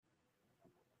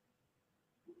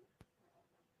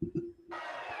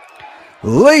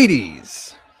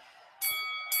Ladies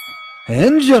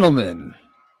and gentlemen,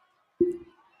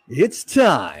 it's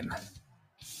time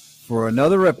for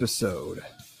another episode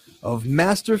of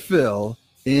Master Phil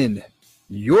in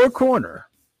your corner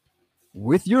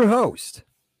with your host,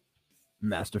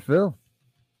 Master Phil.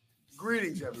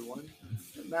 Greetings, everyone.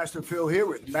 Master Phil here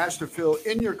with Master Phil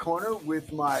in your corner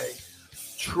with my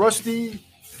trusty,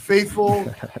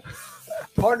 faithful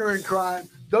partner in crime,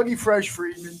 Dougie Fresh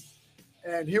Friedman.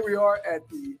 And here we are at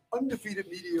the Undefeated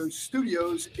Media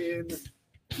Studios in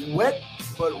wet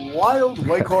but wild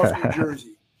Wyckoff, New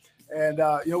Jersey. And,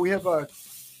 we have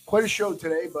quite a show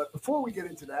today. But before we get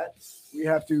into that, we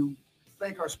have to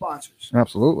thank our sponsors.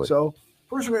 Absolutely. So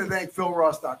first, we're going to thank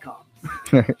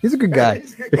PhilRoss.com. He's a good guy.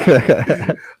 He's a good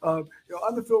guy. On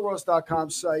the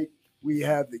PhilRoss.com site, we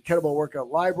have the Kettlebell Workout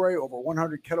Library, over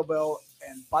 100 kettlebell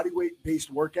and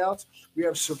bodyweight-based workouts. We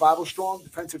have Survival Strong,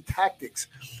 defensive tactics,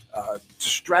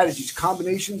 strategies,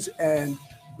 combinations, and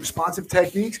responsive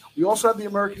techniques. We also have the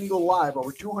American Eagle Live,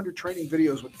 over 200 training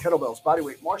videos with kettlebells,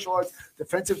 bodyweight, martial arts,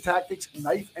 defensive tactics,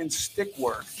 knife and stick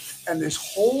work. And this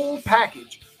whole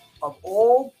package of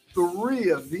all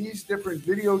three of these different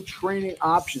video training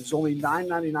options, only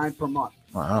 $9.99 per month.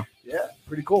 Wow. Yeah,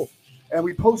 pretty cool. And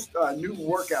we post new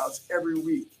workouts every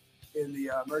week in the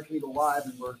American Eagle Live,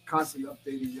 and we're constantly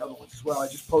updating the other ones as well. I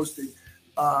just posted,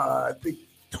 I think,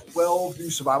 12 new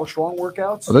Survival Strong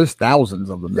workouts. Oh, there's thousands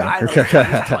of them. Yeah, I know. There's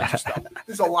a bunch of stuff.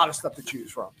 There's a lot of stuff to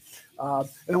choose from. And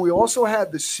then we also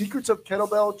have the Secrets of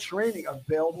Kettlebell Training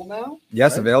available now.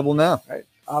 Yes, right? Available now. Right.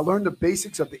 Learn the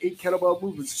basics of the 8 kettlebell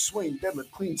movements: swing,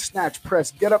 deadlift, clean, snatch,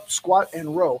 press, get up, squat,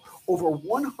 and row. Over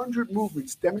 100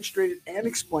 movements demonstrated and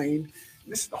explained.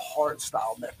 This is the hard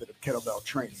style method of kettlebell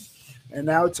training. And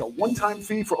now it's a one-time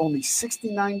fee for only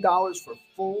 $69 for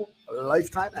full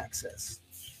lifetime access.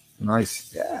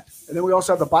 Nice. Yeah. And then we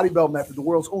also have the Body Belt method, the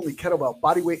world's only kettlebell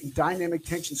bodyweight and dynamic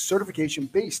tension certification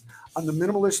based on the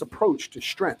minimalist approach to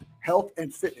strength, health,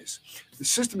 and fitness. The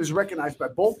system is recognized by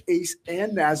both ACE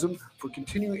and NASM for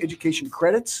continuing education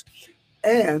credits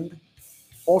and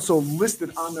also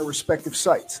listed on their respective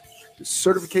sites. The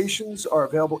certifications are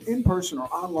available in person or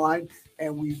online,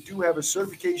 and we do have a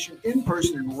certification in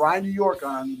person in Rye, New York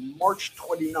on March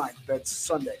 29th. That's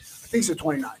Sunday. I think it's the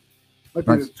 29th. Might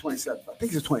be the 27th. I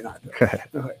think it's the 29th.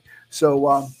 Okay.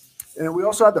 So, and we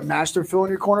also have the Master Phil in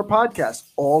Your Corner podcast,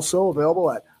 also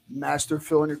available at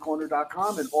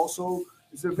masterphilinyourcorner.com, and also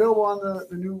is it available on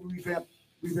the new revamp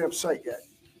site yet?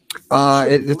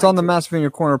 It's on the Master Phil in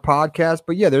Your Corner podcast,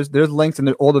 but yeah, there's links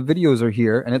and all the videos are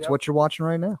here, and it's what you're watching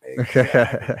right now.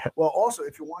 Exactly. Well, also,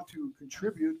 if you want to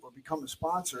contribute or become a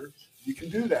sponsor, you can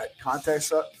do that.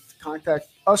 Contact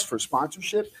us for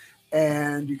sponsorship.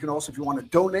 And you can also, if you want to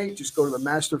donate, just go to the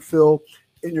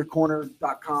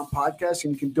masterphilinyourcorner.com podcast,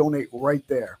 and you can donate right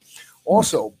there.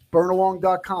 Also,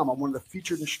 burnalong.com. I'm one of the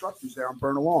featured instructors there on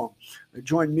Burn Along. They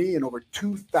joined me and over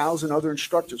 2,000 other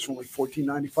instructors for only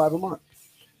 $14.95 a month.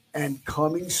 And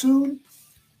coming soon,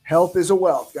 Health is a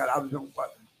Wealth. God, I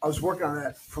was working on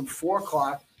that from 4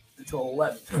 o'clock until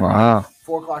 11. Wow.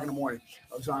 4 o'clock in the morning.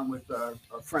 I was on with our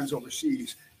friends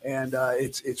overseas. And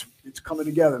it's coming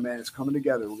together, man. It's coming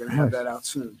together. We're going to have that out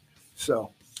soon.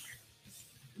 So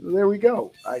there we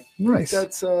go. I think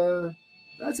that's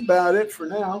about it for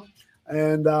now.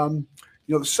 And the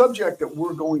subject that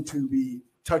we're going to be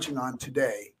touching on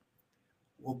today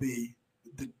will be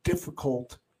the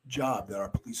difficult job that our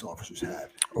police officers have.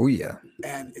 Oh yeah,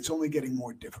 and it's only getting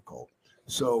more difficult.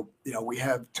 So we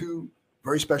have 2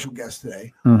 very special guests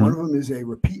today. Mm-hmm. One of them is a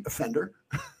repeat offender.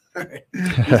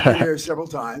 He's been here several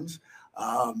times,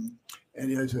 and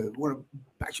he's one of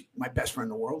actually my best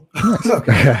friend in the world.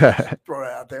 Throw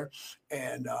it out there.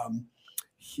 And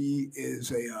he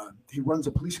runs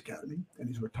a police academy, and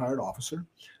he's a retired officer.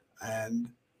 And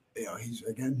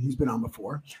he's been on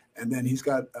before. And then he's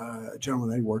got a gentleman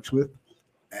that he works with,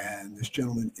 and this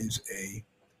gentleman is a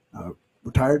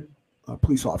retired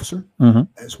police officer, mm-hmm.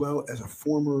 as well as a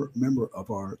former member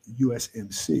of our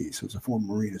USMC. So he's a former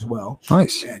Marine as well.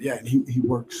 Nice. And he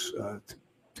works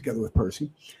together with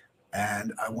Percy.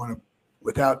 And I want to,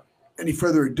 without any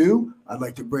further adu, I'd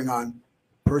like to bring on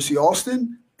Percy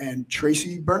Alston and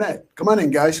Tracy Burnett. Come on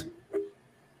in, guys.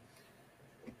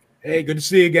 Hey, good to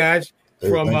see you guys Hey,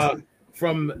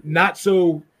 from not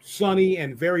so sunny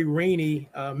and very rainy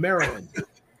Maryland.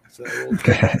 So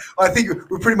I think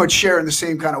we're pretty much sharing the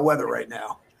same kind of weather right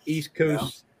now. East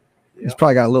Coast. Yeah. He's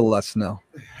probably got a little less snow.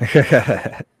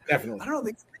 Definitely. I don't know.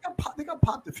 They got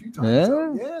popped a few times. Yeah,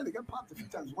 so, they got popped a few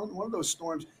times. One of those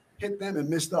storms hit them and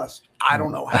missed us. I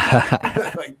don't know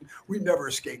how. We never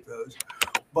escaped those.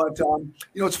 But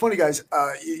it's funny, guys.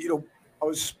 I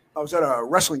was at a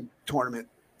wrestling tournament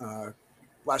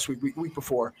last week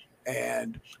before,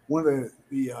 and one of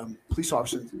the police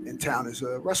officers in town is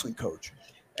a wrestling coach,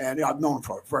 and I've known him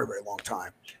for a very, very long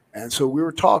time. And so we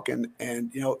were talking,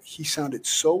 and he sounded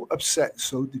so upset,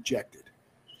 so dejected.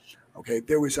 Okay,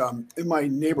 there was in my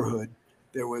neighborhood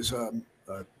there was a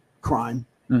crime,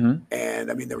 and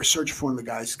I mean they were searching for one of the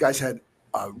guys. These guys had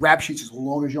rap sheets as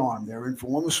long as your arm. They were in for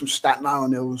one was from Staten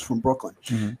Island, the other was from Brooklyn,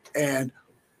 and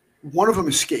one of them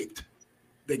escaped.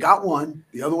 They got one,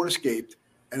 the other one escaped,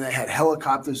 and they had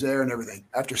helicopters there and everything.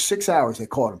 After 6 hours, they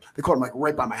caught him. They caught him like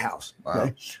right by my house. Wow.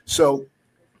 Okay, so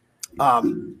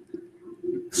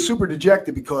super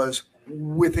dejected because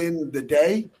within the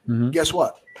day, guess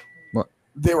what? What?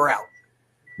 They were out.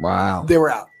 Wow. They were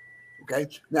out. Okay.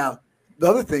 Now, the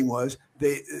other thing was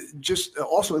they just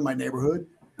also in my neighborhood,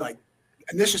 like,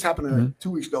 and this just happened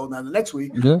 2 weeks ago. Now, the next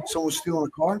week, someone was stealing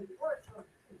a car.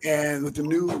 And with the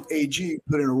new AG,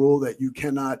 put in a rule that you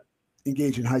cannot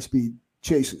engage in high-speed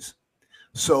chases.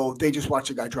 So they just watch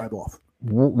the guy drive off.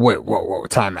 Wait, whoa,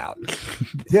 time out.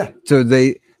 Yeah. So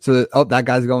that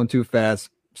guy's going too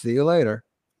fast. See you later.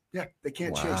 Yeah, they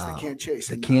can't chase. They can't chase.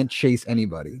 They can't chase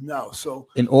anybody. No. So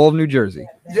in all of New Jersey.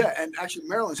 Yeah, and actually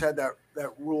Maryland's had that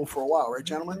rule for a while, right,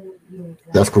 gentlemen?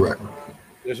 That's correct.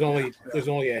 There's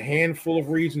only a handful of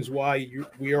reasons why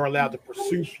we are allowed to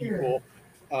pursue people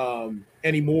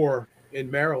anymore in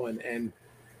Maryland, and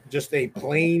just a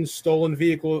plain stolen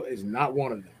vehicle is not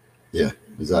one of them. Yeah,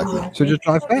 exactly. So just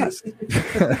drive fast.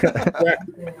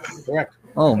 Correct.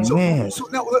 Oh man. So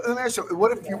now let me ask you,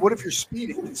 what if you're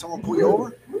speeding? Can someone pull you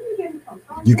over?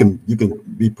 You can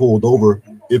be pulled over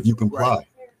if you comply. Right.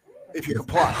 If you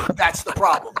comply, that's the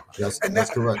problem. That's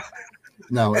correct.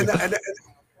 Now, if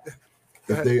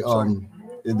they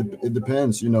it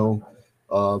depends.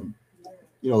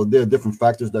 There are different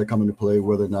factors that come into play,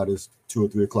 whether or not it's 2 or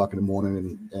 3 o'clock in the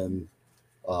morning and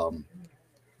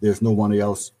there's nobody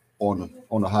else on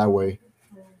the highway.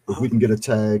 If we can get a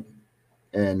tag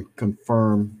and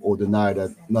confirm or deny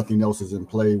that nothing else is in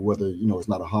play, whether it's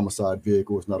not a homicide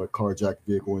vehicle, it's not a carjacked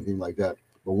vehicle, anything like that.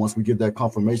 But once we get that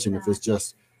confirmation, if it's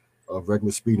just a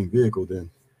regular speeding vehicle, then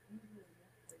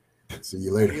see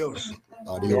you later.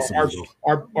 Adios.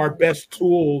 Our best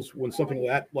tools when something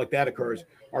like that occurs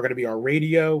are going to be our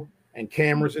radio and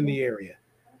cameras in the area,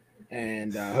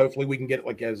 and hopefully we can get,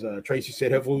 like as Tracy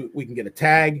said, hopefully we can get a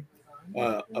tag,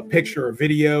 a picture or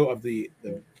video of the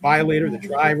violator, the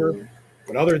driver.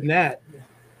 But other than that,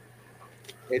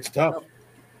 it's tough.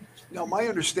 Now, my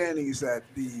understanding is that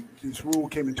this rule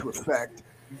came into effect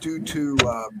due to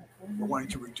wanting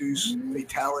to reduce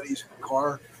fatalities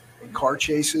in car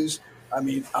chases. I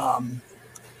mean, are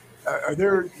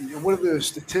there? What are the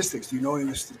statistics? Do you know any of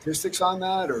the statistics on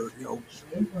that, or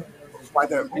why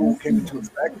that rule came into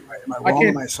effect? Am I wrong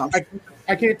in my assumption?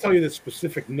 I can't tell you the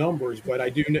specific numbers, but I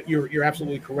do know you're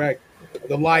absolutely correct.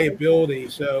 The liability.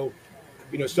 So,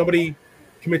 somebody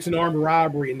commits an armed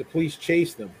robbery and the police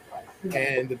chase them,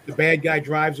 and the bad guy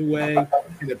drives away,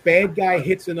 and the bad guy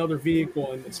hits another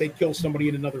vehicle and say kills somebody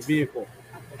in another vehicle.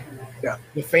 Yeah.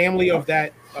 The family of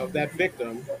that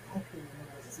victim,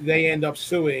 they end up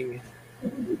suing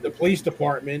the police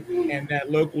department and that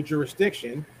local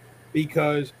jurisdiction,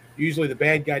 because usually the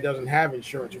bad guy doesn't have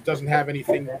insurance or doesn't have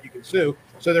anything that you can sue.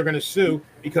 So they're going to sue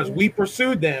because we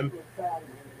pursued them.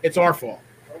 It's our fault.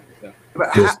 So.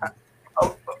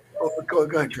 Go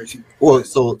ahead, Tracy. Well,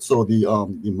 so the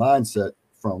mindset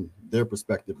from their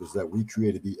perspective is that we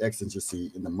created the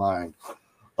exigency in the mind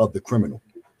of the criminal.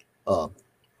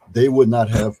 They would not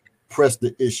have pressed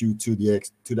the issue to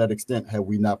that extent had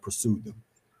we not pursued them.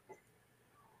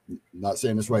 Not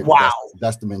saying this right. Wow,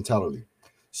 that's the mentality.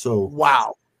 So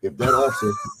wow, if that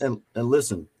officer and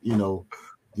listen,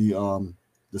 the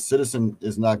citizen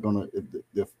is not gonna,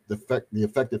 the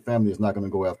affected family is not gonna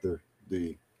go after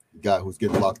the guy who's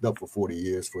getting locked up for 40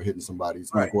 years for hitting somebody. It's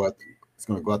gonna go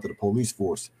after the police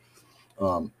force.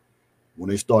 When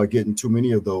they start getting too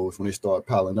many of those, when they start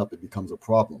piling up, it becomes a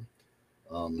problem.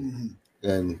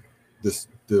 And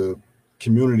the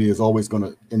community is always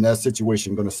gonna, in that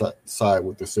situation, gonna side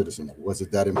with the citizen. Was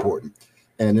it that important?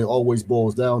 And it always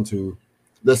boils down to,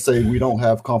 let's say we don't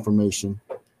have confirmation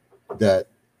that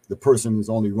the person is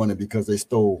only running because they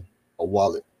stole a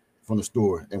wallet from the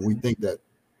store, and we think that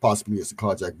possibly it's a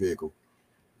carjacked vehicle.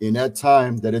 In that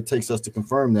time that it takes us to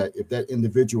confirm that, if that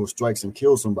individual strikes and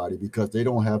kills somebody because they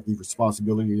don't have the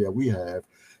responsibility that we have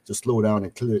to slow down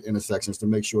and clear intersections to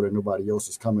make sure that nobody else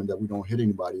is coming, that we don't hit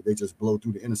anybody, they just blow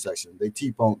through the intersection. They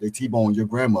T-bone your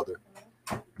grandmother.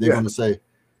 They're going to say,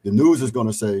 the news is going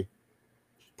to say,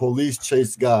 police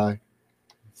chased guy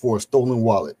for a stolen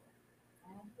wallet.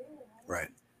 Right.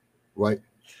 right?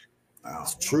 Wow.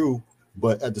 It's true,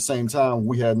 but at the same time,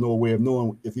 we had no way of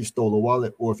knowing if he stole a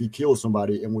wallet or if he killed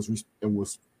somebody and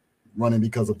was running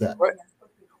because of that. Right.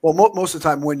 Well, most of the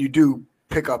time when you do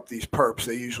pick up these perps,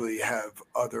 they usually have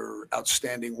other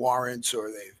outstanding warrants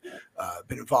or they've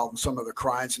been involved in some other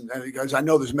crimes. And because I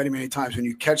know there's many times when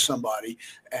you catch somebody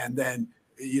and then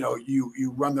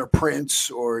you run their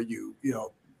prints or you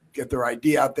get their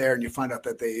ID out there and you find out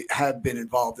that they have been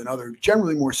involved in other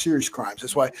generally more serious crimes.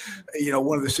 That's why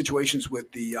one of the situations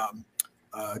with the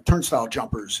turnstile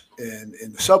jumpers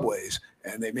in the subways,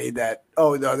 and they made that,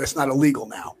 oh no, that's not illegal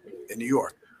now in New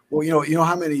York. Well, you know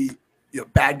how many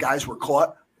bad guys were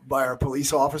caught by our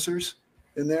police officers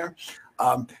in there.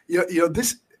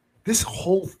 This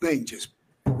whole thing just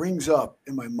brings up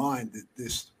in my mind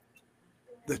that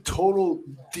the total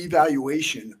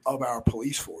devaluation of our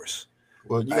police force.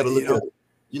 Well, you got to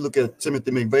look at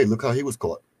Timothy McVeigh. Look how he was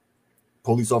caught.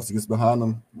 Police officer gets behind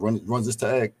him, runs his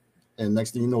tag, and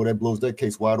next thing you know, that blows that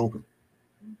case wide open.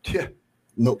 Yeah.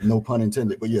 No pun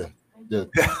intended, but yeah. Yeah.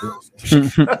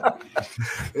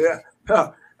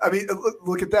 I mean,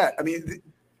 look at that. I mean,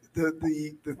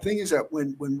 the thing is that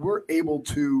when we're able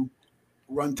to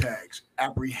run tags,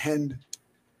 apprehend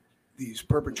these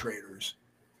perpetrators,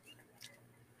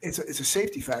 it's a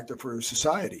safety factor for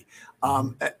society.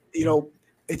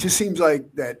 It just seems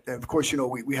like that. Of course,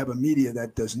 we have a media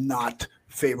that does not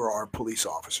favor our police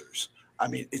officers. I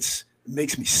mean, it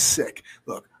makes me sick.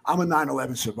 Look, I'm a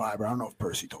 9/11 survivor. I don't know if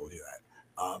Percy told you that.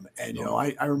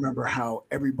 I remember how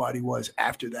everybody was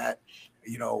after that.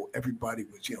 Everybody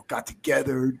was, got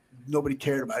together. Nobody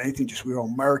cared about anything. Just we were all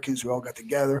Americans. We all got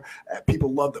together.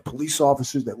 People loved the police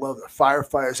officers. They loved the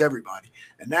firefighters, everybody.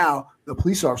 And now the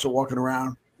police officers are walking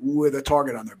around with a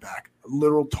target on their back, a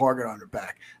literal target on their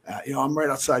back. I'm right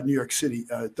outside New York City.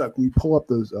 Doug, can you pull up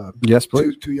those yes,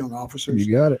 please. two young officers?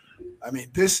 You got it. I mean,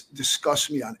 this disgusts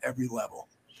me on every level.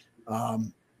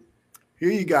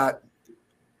 Here you got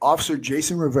Officer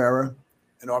Jason Rivera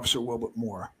and Officer Wilbert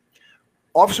Moore.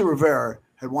 Officer Rivera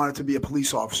had wanted to be a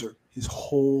police officer his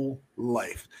whole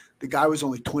life. The guy was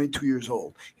only 22 years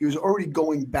old. He was already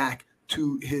going back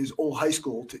to his old high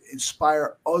school to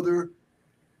inspire other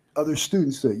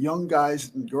students, the young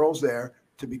guys and girls there,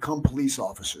 to become police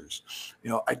officers.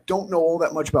 I don't know all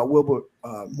that much about Wilbert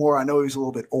Moore. I know he was a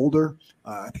little bit older.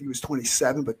 I think he was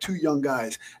 27, but two young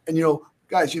guys. And,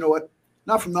 guys, you know what?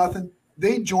 Not for nothing.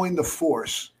 They joined the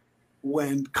force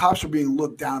when cops were being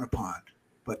looked down upon,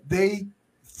 but they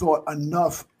thought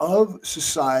enough of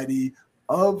society,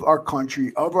 of our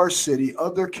country, of our city,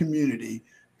 of their community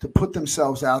to put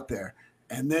themselves out there.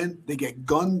 And then they get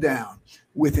gunned down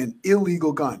with an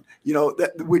illegal gun,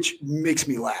 which makes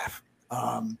me laugh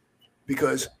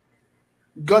because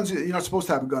guns, you're not supposed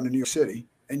to have a gun in New York City.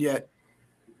 And yet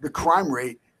the crime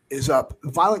rate is up.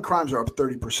 Violent crimes are up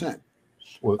 30%.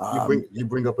 Well, you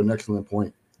bring up an excellent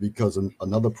point because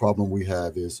another problem we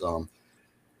have is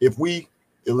if we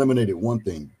eliminated one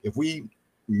thing, if we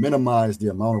minimize the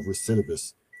amount of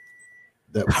recidivists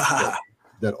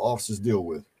that officers deal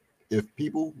with, if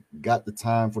people got the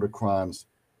time for the crimes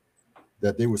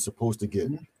that they were supposed to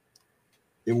get,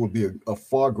 it would be a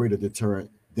far greater deterrent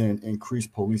than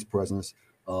increased police presence,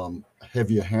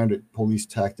 heavier-handed police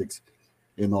tactics,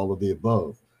 and all of the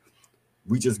above.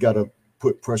 We just got to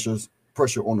put pressure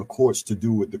on the courts to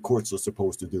do what the courts are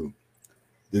supposed to do.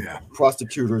 The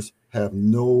prosecutors have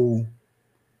no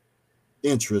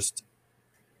interest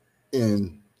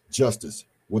in justice.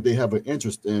 What they have an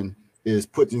interest in is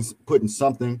putting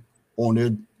something on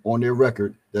their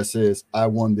record that says, I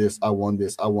won this, I won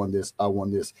this, I won this, I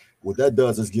won this. What that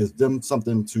does is gives them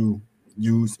something to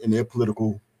use in their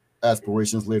political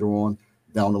aspirations later on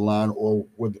down the line, or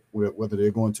whether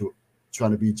they're going to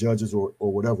trying to be judges or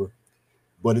whatever.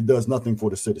 But it does nothing for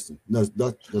the citizen.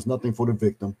 Does nothing for the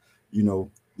victim.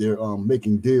 They're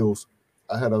making deals.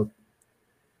 I had a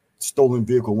stolen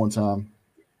vehicle one time.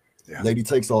 Yeah. Lady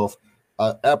takes off.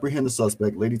 I apprehend the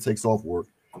suspect. Lady takes off work,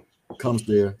 comes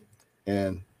there,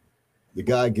 and the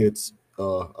guy gets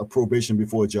a probation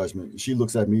before judgment. She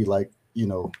looks at me like,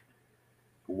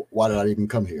 why did I even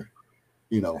come here?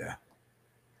 Yeah.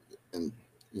 And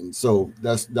so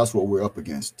that's what we're up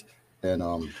against. And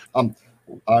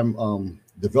I'm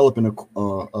developing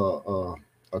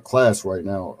a class right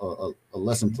now, a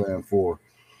lesson plan for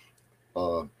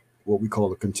what we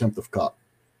call a contempt of cop.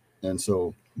 And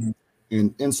so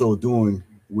in so doing,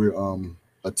 we're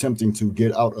attempting to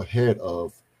get out ahead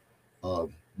of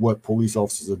what police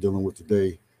officers are dealing with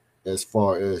today, as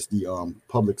far as the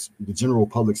general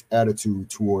public's attitude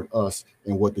toward us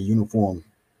and what the uniform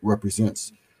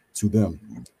represents to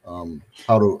them.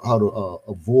 How to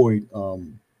avoid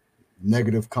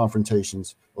negative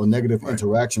confrontations or negative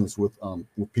interactions with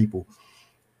people,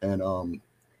 and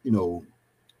you know,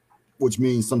 which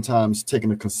means sometimes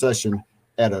taking a concession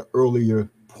at an earlier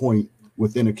point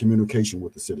within a communication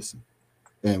with the citizen.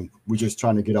 And we're just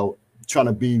trying to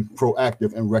be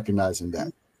proactive and recognizing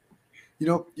that. You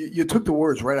know, you took the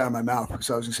words right out of my mouth, because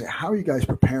I was going to say, how are you guys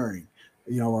preparing,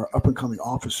 you know, our up and coming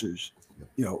officers,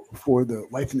 you know, for the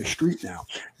life in the street now?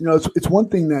 You know, it's one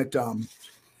thing that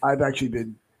I've actually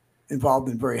been involved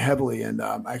in very heavily. And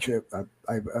actually,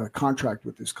 I have a contract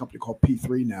with this company called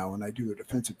P3 now, and I do the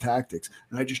defensive tactics.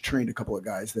 And I just trained a couple of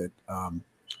guys that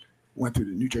went through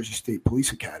the New Jersey State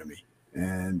Police Academy,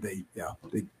 and they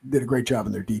did a great job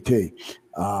in their DT.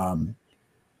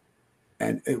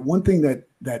 And one thing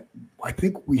that I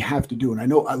think we have to do, and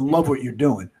I love what you're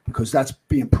doing, because that's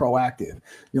being proactive.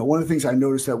 You know, one of the things I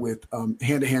noticed that with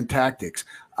hand-to-hand tactics,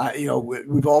 you know,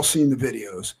 we've all seen the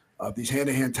videos of these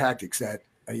hand-to-hand tactics that,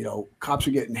 you know, cops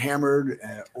are getting hammered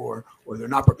or they're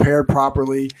not prepared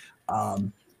properly.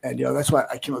 And, you know, that's why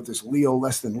I came up with this Leo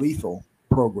Less Than Lethal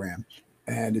program.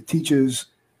 And it teaches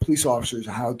police officers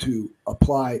how to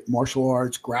apply martial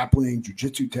arts, grappling,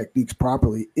 jiu-jitsu techniques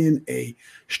properly in a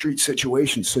street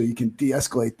situation, so you can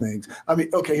de-escalate things. I mean,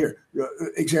 okay, here,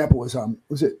 example was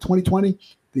it 2020?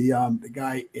 The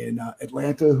guy in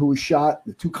Atlanta who was shot,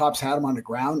 the two cops had him on the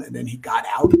ground and then he got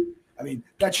out. I mean,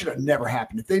 that should have never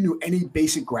happened. If they knew any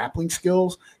basic grappling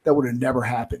skills, that would have never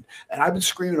happened. And I've been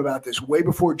screaming about this way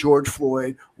before George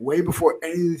Floyd, way before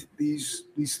any of these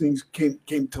things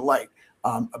came to light,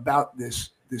 about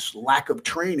this lack of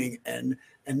training. And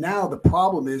now the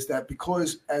problem is that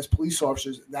because as police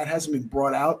officers, that hasn't been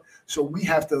brought out. So we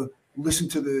have to listen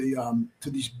to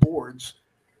these boards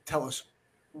tell us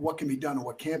what can be done and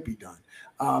what can't be done.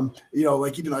 You know,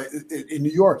 like even in New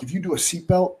York, if you do a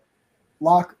seatbelt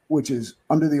lock, which is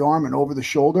under the arm and over the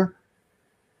shoulder,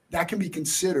 that can be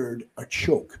considered a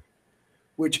choke,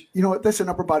 which, you know, that's an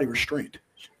upper body restraint.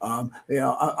 You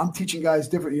know, I'm teaching guys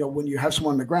different. You know, when you have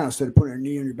someone on the ground, instead of putting their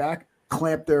knee on your back,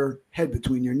 clamp their head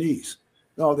between your knees.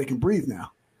 Oh, they can breathe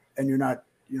now, and you're not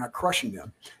crushing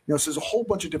them. You know, so there's a whole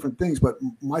bunch of different things. But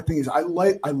my thing is, I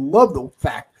love the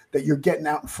fact that you're getting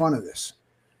out in front of this,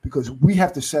 because we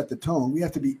have to set the tone. We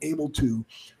have to be able to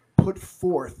put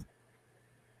forth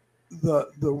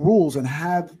the rules and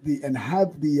have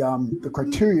the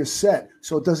criteria set,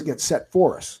 so it doesn't get set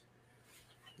for us.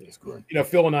 That's correct. You know,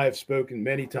 Phil and I have spoken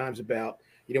many times about,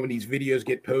 you know, when these videos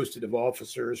get posted of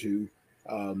officers who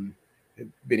have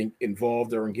been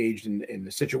involved or engaged in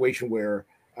the situation where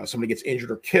somebody gets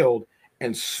injured or killed,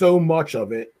 and so much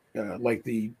of it, like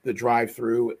the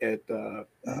drive-through at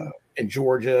in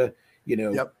Georgia, you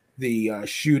know, Yep. The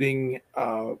shooting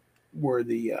where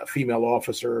the female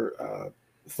officer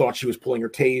thought she was pulling her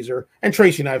taser, and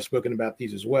Tracy and I have spoken about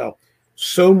these as well.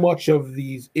 So much of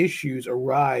these issues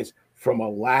arise from a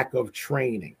lack of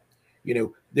training. You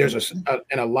know, there's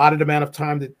an allotted amount of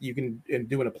time that you can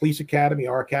do in a police academy.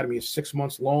 Our academy is 6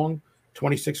 months long,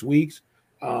 26 weeks.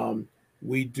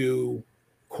 We do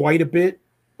quite a bit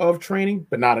of training,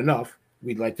 but not enough.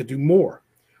 We'd like to do more.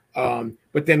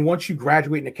 But then once you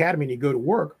graduate an academy and you go to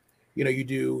work, you know, you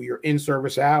do your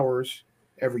in-service hours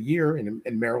every year. In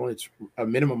Maryland, it's a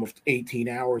minimum of 18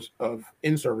 hours of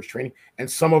in-service training. And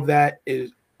some of that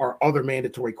are other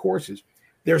mandatory courses.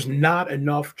 There's not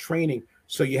enough training.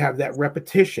 So you have that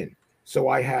repetition. So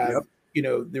I have, you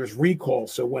know, there's recall.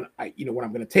 So when I'm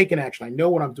going to take an action, I know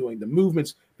what I'm doing. The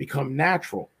movements become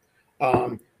natural.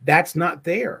 That's not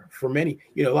there for many.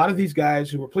 You know, a lot of these guys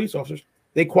who are police officers,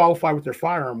 they qualify with their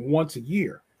firearm once a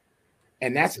year,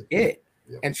 and that's it.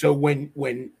 Yep. And so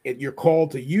when you're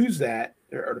called to use that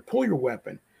or to pull your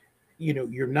weapon, you know,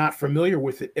 you're not familiar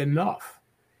with it enough,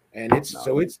 and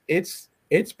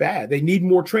it's bad. They need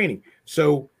more training.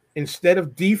 So instead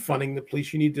of defunding the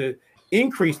police, you need to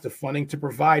increase the funding to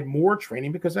provide more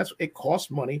training, because it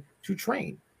costs money to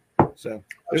train. So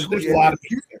there's a lot of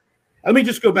things there. Let me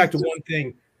just go back to one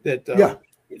thing that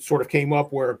sort of came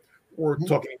up where we're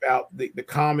talking about the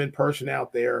common person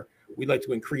out there. We'd like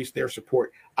to increase their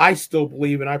support. I still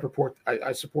believe, and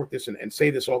I support this and say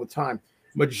this all the time,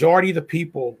 majority of the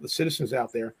people, the citizens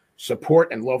out there,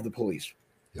 support and love the police.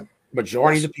 Yep.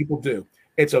 Majority of the people do.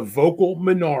 It's a vocal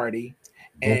minority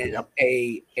and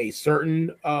a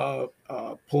certain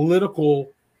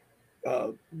political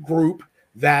group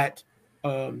that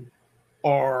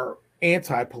are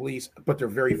anti-police, but they're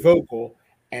very vocal,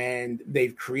 and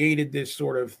they've created this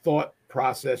sort of thought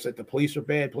process that the police are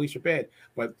bad.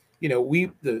 But you know,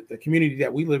 the community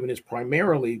that we live in is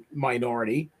primarily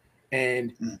minority,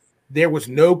 and there was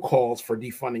no calls for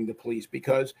defunding the police,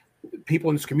 because people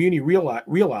in this community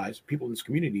realize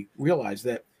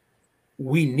that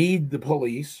we need the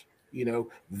police. You know,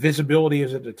 visibility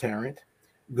is a deterrent,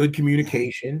 good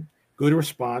communication, good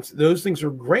response. Those things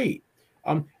are great.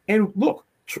 And look,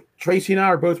 Tracy and I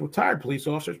are both retired police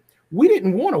officers. We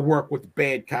didn't want to work with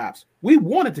bad cops. We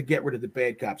wanted to get rid of the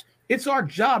bad cops. It's our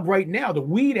job right now to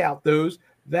weed out those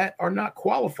that are not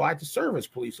qualified to serve as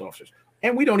police officers.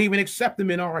 And we don't even accept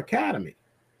them in our academy.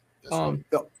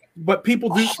 But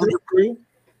people do slip through,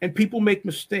 and people make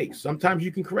mistakes. Sometimes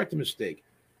you can correct a mistake,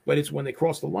 but it's when they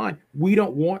cross the line. We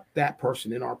don't want that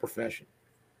person in our profession.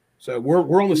 So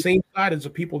we're on the same side as the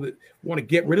people that want to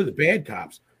get rid of the bad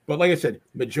cops. But like I said,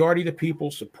 majority of the people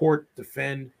support,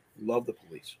 defend, love the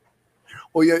police.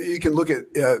 Well, yeah, you can look at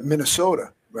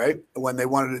Minnesota, right? When they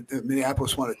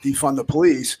Minneapolis wanted to defund the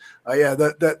police.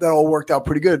 That all worked out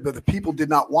pretty good. But the people did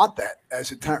not want that,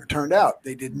 as it turned out.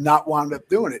 They did not wind up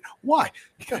doing it. Why?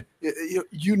 Because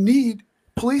you need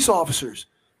police officers.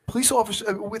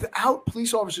 Without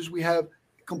police officers, we have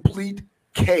complete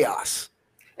chaos.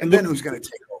 And then who's going to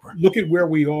take over? Look at where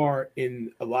we are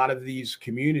in a lot of these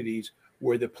communities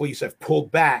where the police have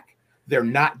pulled back. They're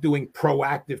not doing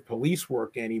proactive police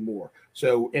work anymore.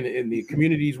 So in the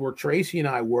communities where Tracy and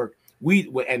I work,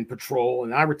 and patrol,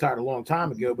 and I retired a long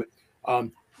time ago, but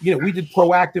we did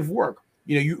proactive work.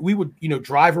 We would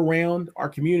drive around our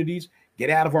communities, get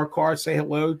out of our cars, say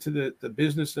hello to the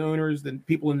business owners, the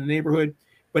people in the neighborhood.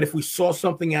 But if we saw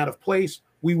something out of place,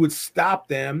 we would stop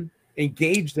them,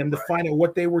 engage them to find out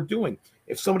what they were doing.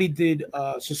 If somebody did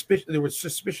there was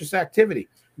suspicious activity,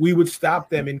 we would stop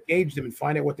them, engage them, and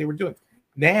find out what they were doing.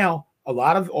 Now, a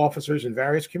lot of officers in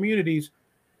various communities,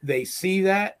 they see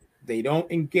that, they don't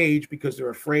engage because they're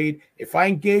afraid. If I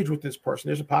engage with this person,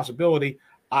 there's a possibility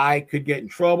I could get in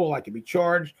trouble, I could be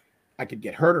charged, I could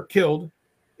get hurt or killed.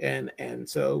 And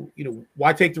so,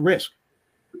 why take the risk?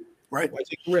 Right. Why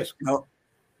take the risk?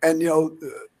 And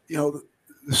the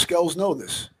Skells know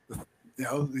this.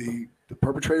 The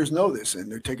perpetrators know this,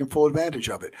 and they're taking full advantage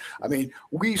of it. I mean,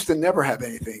 we used to never have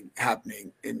anything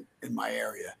happening in my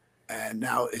area, and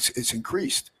now it's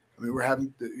increased. I mean, we're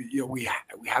having we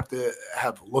have to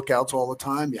have lookouts all the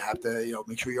time. You have to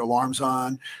make sure your alarm's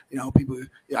on. People.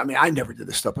 I mean, I never did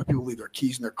this stuff, but people leave their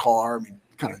keys in their car. I mean,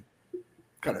 kind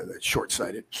of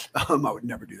short-sighted. I would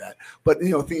never do that. But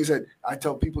things that I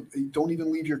tell people: don't even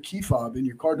leave your key fob in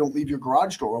your car. Don't leave your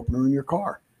garage door open in your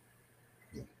car.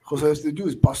 Because all they do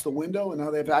is bust the window, and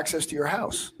now they have access to your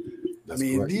house. That's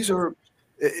correct. These are,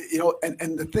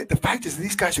 and the fact is,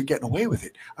 these guys are getting away with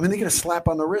it. I mean, they get a slap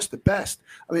on the wrist at best.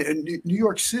 I mean, in New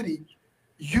York City,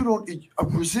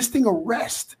 resisting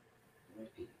arrest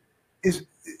is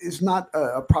not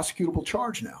a prosecutable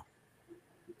charge now.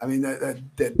 I mean,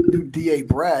 that new DA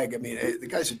Bragg. I mean, the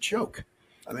guy's a joke.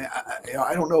 I mean,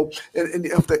 I don't know. And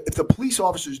if the police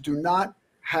officers do not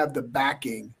have the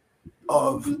backing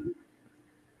of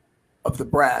the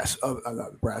brass of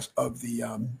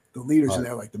the leaders in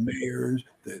there, like the mayors,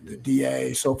 the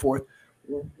DA, so forth.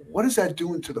 What is that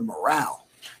doing to the morale?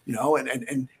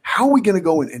 And how are we going to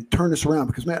go and turn this around?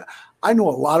 Because, man, I know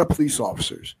a lot of police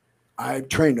officers. I've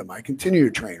trained them. I continue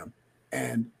to train them.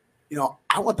 And,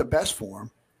 I want the best for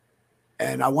them.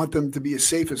 And I want them to be as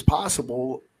safe as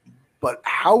possible. But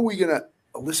how are we going to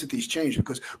elicit these changes?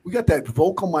 Because we got that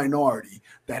vocal minority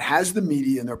that has the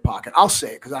media in their pocket. I'll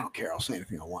say it because I don't care. I'll say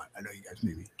anything I want. I know you guys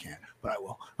maybe can't, but I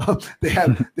will. They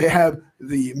have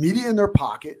the media in their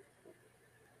pocket.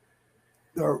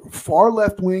 They're far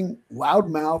left-wing,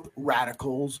 loudmouth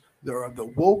radicals. They're of the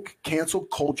woke cancel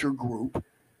culture group,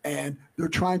 and they're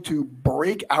trying to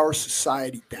break our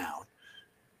society down.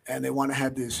 And they want to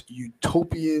have this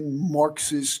utopian,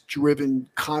 Marxist-driven,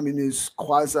 communist,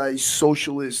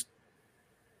 quasi-socialist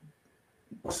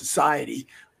society,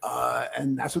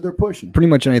 and that's what they're pushing. Pretty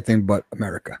much anything but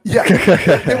America. Yeah,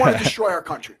 they want to destroy our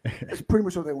country. That's pretty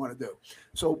much what they want to do.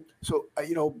 So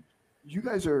you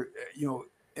guys are,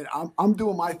 and I'm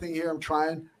doing my thing here. I'm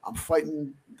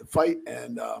fighting the fight,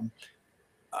 and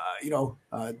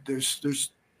there's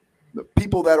the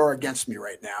people that are against me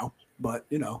right now, but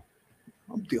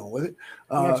I'm dealing with it.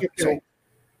 Okay. So,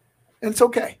 and it's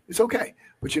okay. It's okay.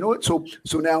 But you know what? So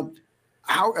now,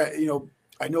 how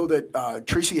I know that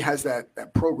Tracy has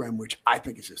that program, which I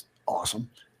think is just awesome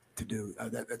to do.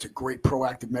 That's a great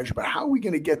proactive measure. But how are we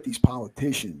going to get these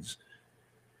politicians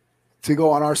to go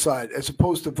on our side as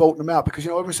opposed to voting them out? Because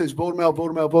everyone says vote them out,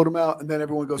 and then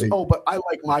everyone goes, but I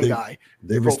like my guy.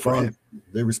 They respond.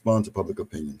 They respond to public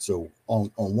opinion. So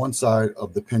on one side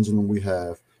of the pendulum we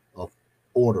have of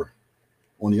order,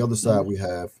 on the other side we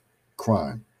have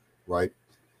crime. Right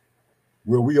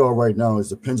where we are right now is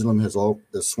the pendulum has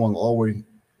swung all the way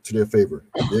to their favor.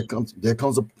 There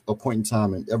comes a point in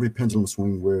time in every pendulum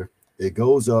swing where it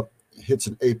goes up hits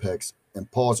an apex and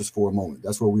pauses for a moment.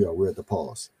 That's where we are. We're at the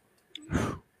pause.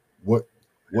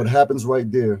 What happens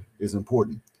right there is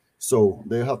important. So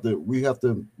we have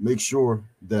to make sure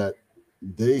that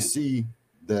they see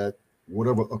that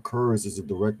whatever occurs is a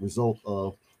direct result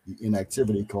of the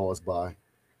inactivity caused by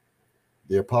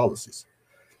their policies,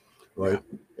 right?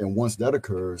 Yeah. And once that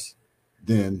occurs,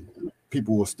 then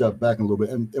people will step back a little bit.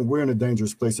 And we're in a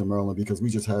dangerous place in Maryland because we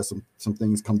just had some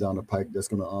things come down the pike that's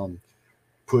going to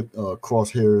put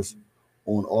crosshairs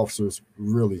on officers,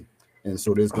 really. And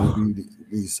so there's going to be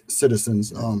these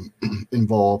citizens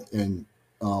involved in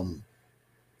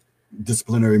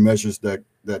disciplinary measures that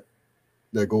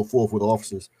go forth with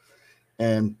officers.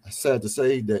 And sad to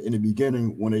say that in the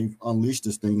beginning, when they unleash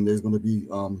this thing, there's going to be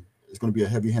it's going to be a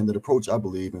heavy-handed approach, I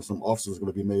believe, and some officers are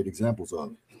going to be made examples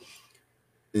of.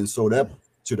 And so that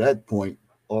to that point,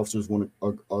 officers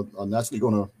are naturally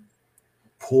going to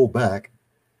pull back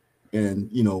and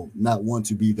not want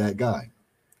to be that guy.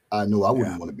 I know I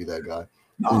wouldn't want to be that guy.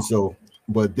 No. And so,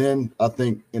 but then I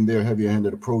think in their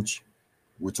heavy-handed approach,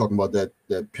 we're talking about that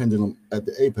pendulum at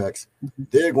the apex.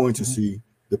 They're going to see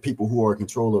the people who are in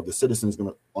control of the citizens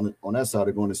on that side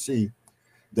are going to see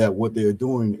that what they're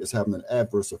doing is having an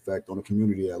adverse effect on the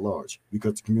community at large,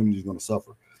 because the community is going to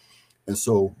suffer. And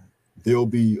so there'll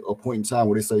be a point in time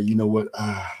where they say, you know what,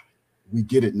 we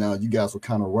get it now. You guys were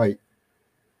kind of right.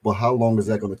 But how long is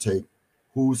that going to take?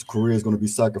 Whose career is going to be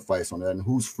sacrificed on that, and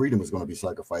whose freedom is going to be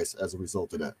sacrificed as a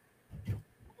result of that?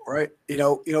 Right. The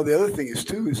other thing is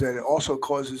that it also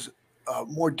causes a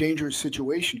more dangerous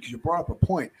situation, because you brought up a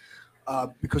point,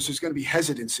 because there's going to be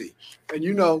hesitancy. And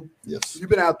yes, you've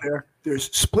been out there,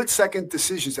 there's split-second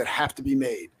decisions that have to be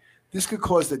made. This could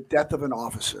cause the death of an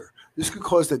officer. This could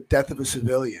cause the death of a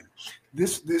civilian.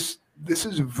 This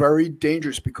is very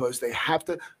dangerous, because they have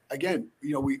to, again,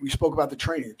 we spoke about the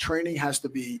training. The training has to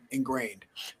be ingrained.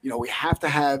 We have to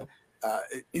have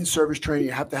in-service training.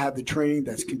 You have to have the training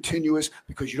that's continuous,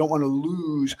 because you don't want to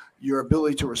lose your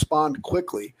ability to respond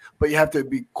quickly, but you have to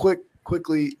be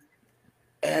quickly,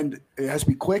 and it has to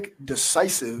be quick,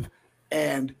 decisive,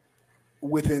 and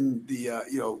within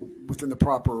the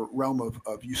proper realm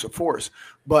of use of force.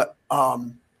 But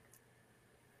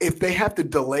if they have to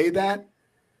delay that,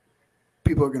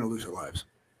 people are going to lose their lives.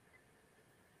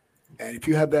 And if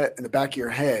you have that in the back of your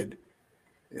head,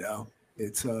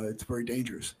 it's very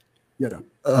dangerous.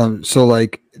 So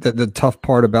like the tough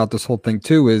part about this whole thing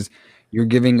too is you're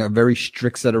giving a very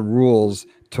strict set of rules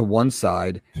to one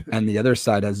side, and the other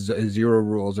side has zero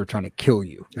rules. They're trying to kill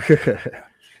you.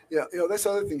 Yeah, that's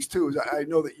other things too. Is I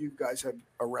know that you guys have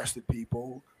arrested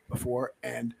people before,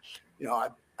 and I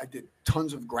did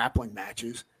tons of grappling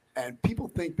matches, and people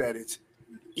think that it's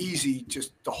easy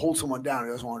just to hold someone down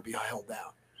who doesn't want to be held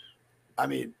down. I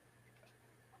mean,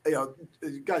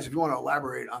 guys, if you want to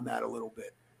elaborate on that a little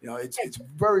bit, it's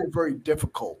very, very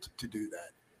difficult to do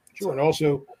that. Sure, and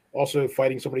also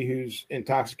fighting somebody who's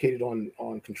intoxicated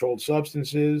on controlled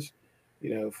substances,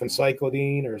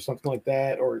 phencyclidine or something like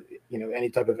that, or any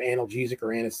type of analgesic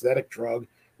or anesthetic drug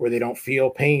where they don't feel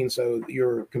pain, so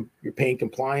your pain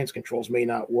compliance controls may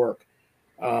not work.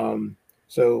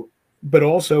 But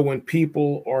also when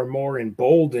people are more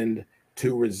emboldened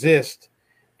to resist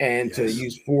and to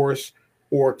use force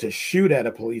or to shoot at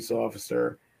a police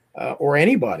officer or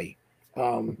anybody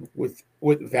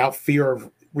without fear of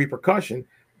repercussion,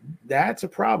 that's a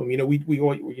problem.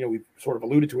 We sort of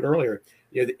alluded to it earlier.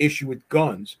 The issue with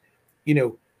guns.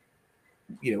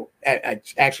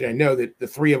 Actually, I know that the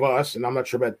three of us, and I'm not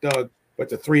sure about Doug, but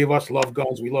the three of us love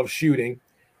guns. We love shooting,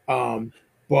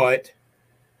 but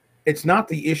it's not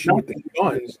the issue with the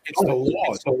guns. It's the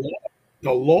laws.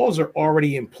 The laws are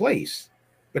already in place,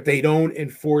 but they don't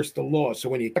enforce the law. So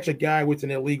when you catch a guy with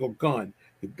an illegal gun,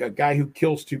 a guy who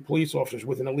kills two police officers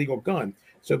with an illegal gun,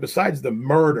 so besides the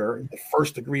murder, the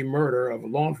first-degree murder of a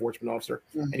law enforcement officer,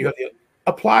 and you have to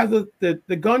apply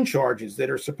the gun charges that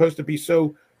are supposed to be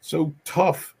so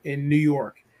tough in New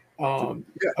York.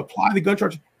 Apply the gun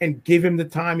charges and give him the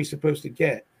time he's supposed to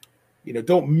get.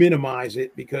 Don't minimize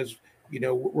it because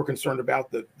we're concerned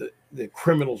about the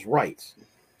criminal's rights.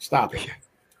 Stop it.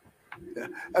 Yeah.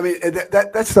 I mean,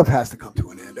 that stuff has to come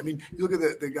to an end. I mean, you look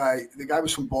at the guy. The guy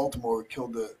was from Baltimore who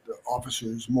killed the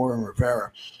officers, Moore and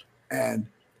Rivera, and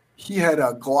he had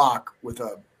a Glock with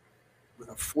a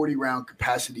 40-round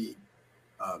capacity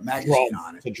magazine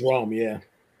on it. The drum, yeah.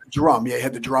 Drum, yeah, he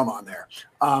had the drum on there.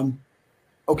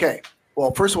 Okay,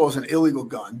 well, first of all, it's an illegal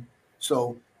gun.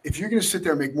 So if you're going to sit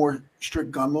there and make more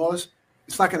strict gun laws,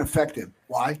 it's not going to affect him.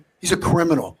 Why? He's a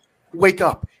criminal. Wake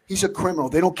up. He's a criminal.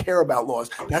 They don't care about laws.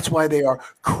 That's why they are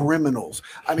criminals.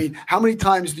 I mean, how many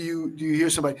times do you hear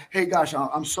somebody, hey, gosh,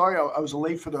 I'm sorry I was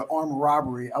late for the armed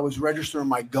robbery. I was registering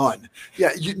my gun.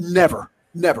 Yeah, you never,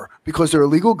 because they're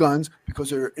illegal guns, because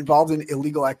they're involved in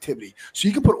illegal activity. So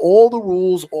you can put all the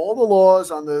rules, all the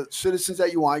laws on the citizens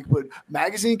that you want. You can put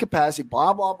magazine capacity,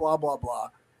 blah, blah, blah, blah, blah.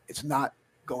 It's not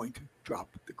going to drop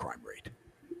the crime rate.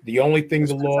 The only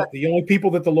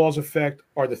people that the laws affect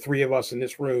are the three of us in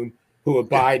this room who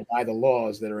abide by the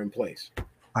laws that are in place.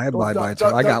 I abide by it too.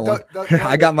 I got one.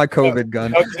 I got my COVID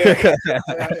gun.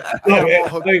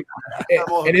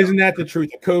 And isn't that the truth?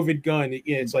 The COVID gun,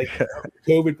 it's like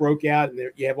COVID broke out,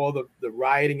 and you have all the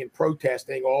rioting and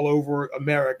protesting all over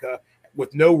America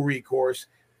with no recourse.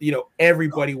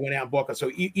 Everybody went out and bought guns. So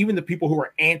even the people who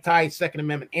are anti-Second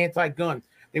Amendment, anti-gun,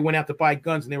 they went out to buy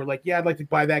guns, and they were like, yeah, I'd like to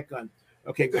buy that gun.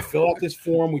 Okay, we fill out this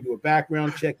form. We do a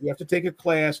background check. You have to take a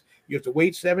class. You have to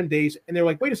wait 7 days. And they're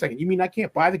like, wait a second. You mean I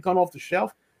can't buy the gun off the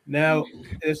shelf? No.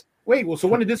 Well, so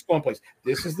when did this go in place?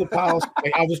 This is the policy.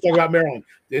 I'll just talk about Maryland.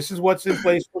 This is what's in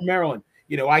place for Maryland.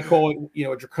 I call it,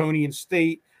 a draconian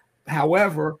state.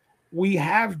 However, we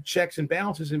have checks and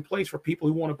balances in place for people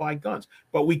who want to buy guns,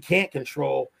 but we can't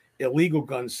control illegal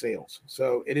gun sales.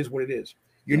 So it is what it is.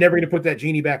 You're never going to put that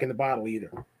genie back in the bottle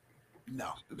either.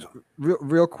 No.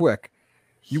 Real quick.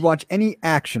 You watch any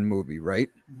action movie, right?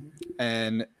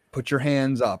 And put your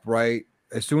hands up, right?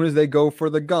 As soon as they go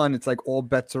for the gun, it's like all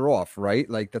bets are off, right?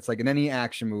 Like that's like in any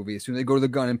action movie. As soon as they go to the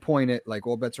gun and point it, like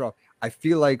all bets are off. I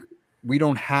feel like we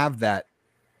don't have that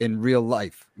in real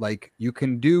life. Like you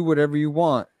can do whatever you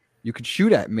want. You could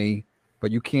shoot at me, but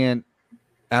you can't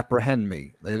apprehend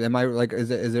me. Am I like?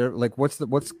 Is there like what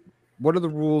are the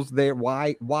rules there?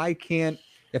 Why can't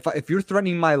if you're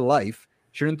threatening my life?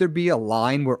 Shouldn't there be a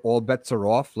line where all bets are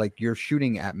off? Like you're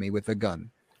shooting at me with a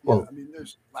gun. Well, I mean,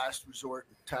 there's last resort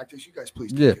tactics. You guys,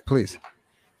 please. Yeah, please.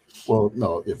 Well,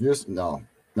 no. If you're now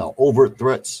overt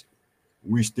threats,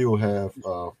 we still have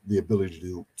the ability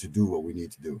to do what we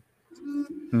need to do.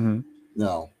 Mm-hmm.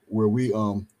 Now, where we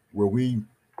run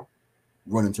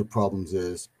into problems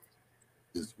is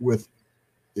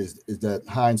that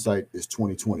hindsight is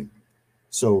 20/20.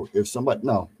 So if somebody,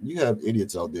 now you have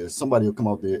idiots out there, somebody will come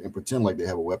out there and pretend like they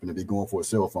have a weapon and be going for a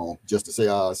cell phone just to say,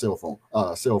 cell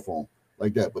phone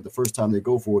like that. But the first time they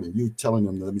go for it and you telling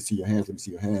them, let me see your hands, and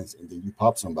then you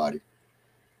pop somebody,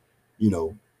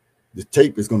 the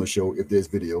tape is going to show, if there's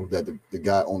video, that the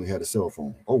guy only had a cell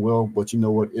phone. Oh, well, but you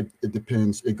know what? It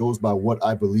depends. It goes by what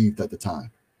I believed at the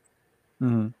time.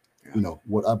 Mm-hmm.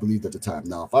 What I believed at the time.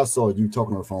 Now, if I saw you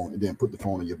talking on the phone and then put the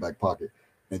phone in your back pocket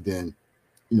and then,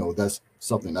 that's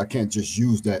something I can't just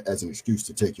use that as an excuse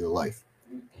to take your life.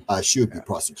 I should be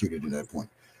prosecuted at that point.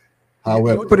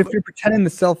 However, but if you're pretending the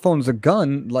cell phone's a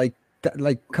gun, like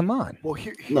come on. Well,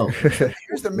 here's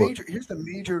the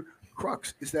major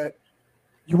crux is that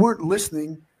you weren't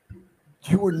listening.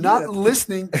 You were not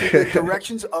listening to the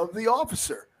directions of the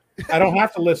officer. I don't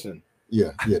have to listen.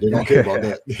 Yeah, they don't care about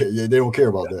that. Yeah, they don't care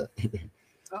about that.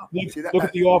 Look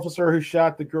at the officer who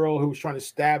shot the girl who was trying to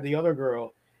stab the other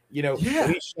girl. He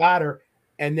shot her,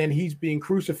 and then he's being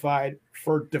crucified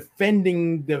for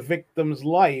defending the victim's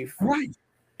life. Right.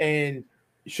 And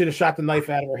should have shot the knife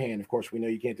out of her hand. Of course, we know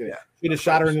you can't do that. Should have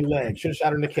shot her in the leg. Should have shot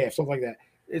her in the calf. Something like that.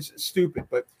 It's stupid.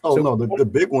 But the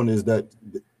big one is that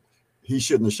he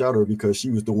shouldn't have shot her because she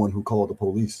was the one who called the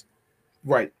police.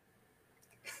 Right.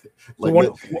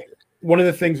 One of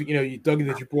the things Doug,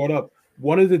 that you brought up.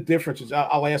 One of the differences.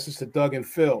 I'll ask this to Doug and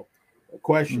Phil. A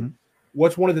question. Mm-hmm.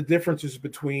 What's one of the differences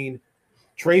between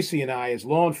Tracy and I as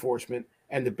law enforcement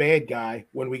and the bad guy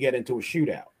when we get into a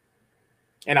shootout?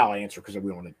 And I'll answer because we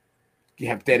don't want to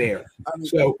have dead air.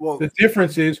 The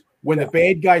difference is when the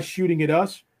bad guy's shooting at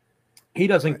us, he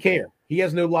doesn't care. He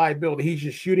has no liability. He's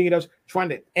just shooting at us, trying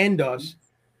to end us.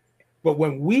 But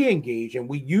when we engage and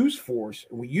we use force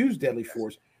and we use deadly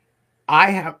force,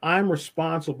 I'm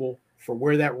responsible for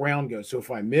where that round goes. So if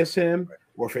I miss him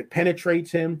or if it penetrates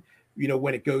him,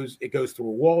 when it goes through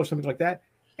a wall or something like that,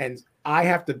 and I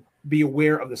have to be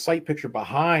aware of the sight picture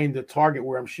behind the target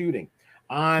where I'm shooting.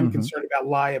 I'm concerned about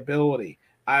liability.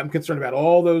 I'm concerned about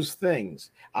all those things.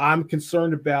 I'm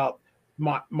concerned about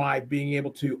my being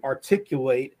able to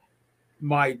articulate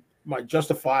my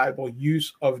justifiable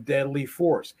use of deadly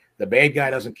force. The bad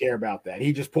guy doesn't care about that.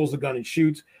 He just pulls the gun and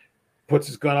shoots, puts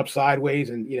his gun up sideways,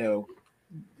 and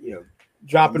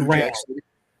dropping rounds.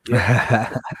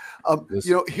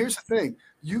 Here's the thing.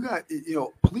 You got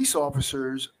police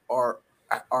officers are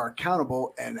are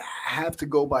accountable and have to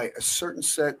go by a certain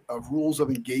set of rules of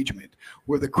engagement,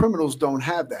 where the criminals don't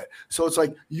have that. So it's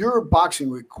like you're boxing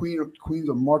with Queens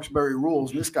of Marksbury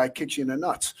rules, and this guy kicks you in the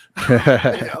nuts.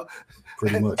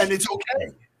 Pretty much. And it's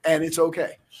okay. And it's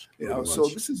okay. So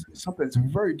this is something that's a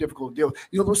very difficult deal.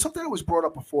 There was something that was brought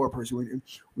up before, Percy, when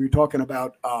we were talking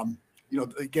about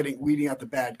weeding out the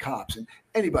bad cops. And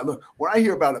anybody, look, when I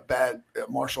hear about a bad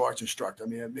martial arts instructor, I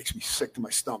mean, it makes me sick to my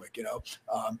stomach,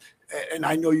 and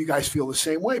I know you guys feel the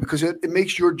same way, because it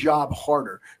makes your job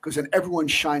harder, because then everyone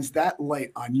shines that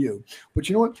light on you. But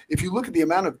you know what? If you look at the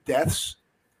amount of deaths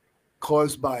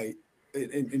caused by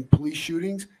in police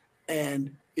shootings,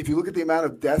 and if you look at the amount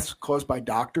of deaths caused by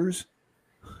doctors,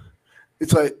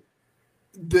 it's like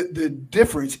the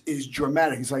difference is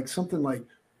dramatic. It's like something like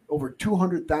over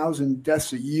 200,000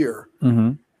 deaths a year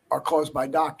are caused by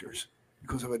doctors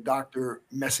because of a doctor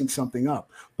messing something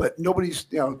up. But nobody's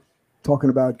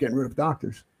talking about getting rid of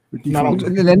doctors.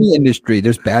 In any industry,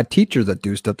 there's bad teachers that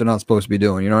do stuff they're not supposed to be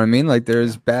doing. You know what I mean? Like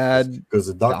there's bad, because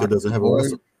the doctor doesn't have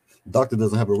arrest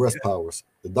powers.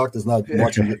 The doctor's not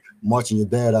marching your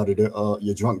dad out of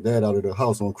your drunk dad out of the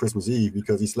house on Christmas Eve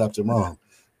because he slapped your mom.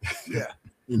 Yeah.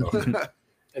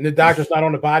 And the doctor's not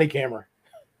on the body camera.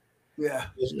 Yeah.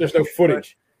 There's no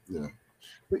footage. Yeah.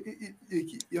 But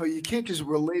you can't just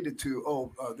relate it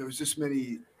to, there was this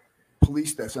many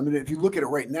police deaths. I mean, if you look at it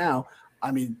right now,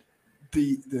 I mean,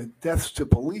 the deaths to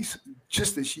police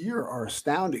just this year are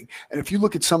astounding. And if you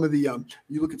look at some of the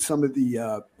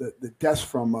deaths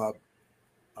from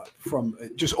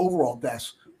just overall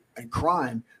deaths and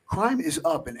crime is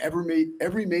up in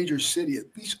every major city at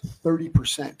least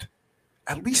 30%.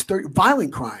 At least 30.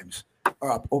 Violent crimes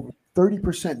are up over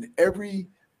 30% in every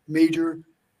major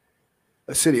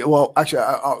city. Well, actually,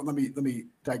 let me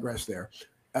digress there.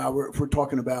 If we're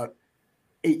talking about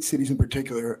 8 cities in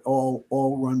particular, all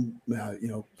run,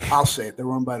 I'll say it, they're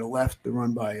run by the left. They're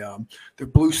run by, they're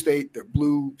blue state, they're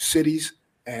blue cities,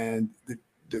 and the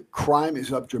crime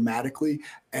is up dramatically,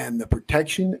 and the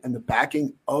protection and the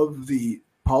backing of the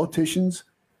politicians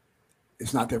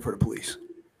is not there for the police.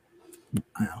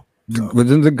 I know. So,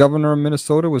 wasn't the governor of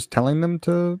Minnesota was telling them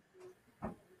to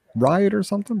riot or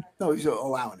something? No, he's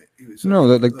allowing it. He was,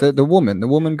 the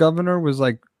woman governor was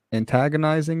like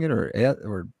antagonizing it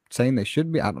or saying they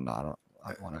should be. I don't know.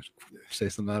 I want to say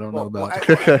something I don't know about.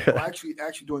 Actually,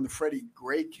 during the Freddie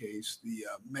Gray case, the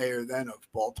mayor then of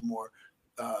Baltimore,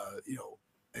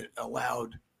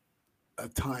 allowed a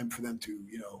time for them to,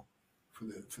 for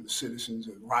the citizens,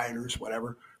 rioters,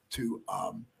 whatever, to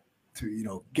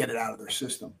get it out of their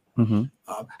system. Mm-hmm.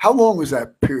 How long was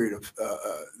that period of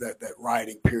that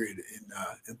rioting period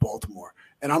in Baltimore?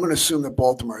 And I'm going to assume that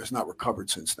Baltimore has not recovered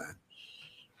since then.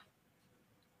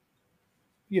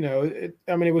 It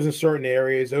was in certain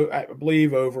areas, I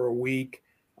believe over a week,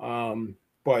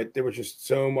 but there was just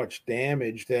so much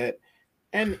damage that,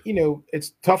 and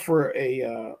it's tough for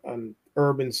an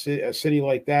urban city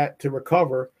like that to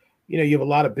recover. You have a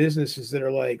lot of businesses that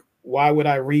are like, why would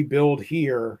I rebuild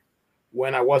here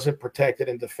when I wasn't protected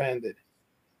and defended?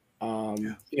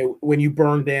 When you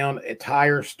burn down a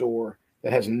tire store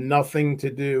that has nothing to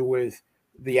do with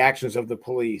the actions of the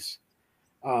police,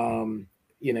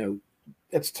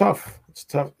 it's tough. It's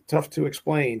tough to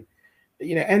explain.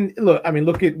 And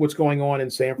look at what's going on in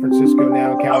San Francisco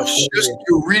now, in California.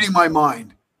 You're reading my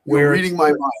mind. Where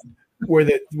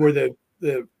the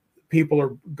people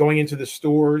are going into the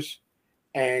stores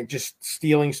and just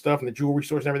stealing stuff in the jewelry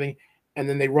stores and everything, and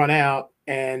then they run out.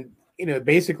 And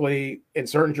basically, in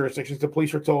certain jurisdictions, the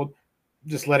police are told,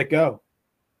 just let it go,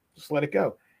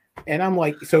 And I'm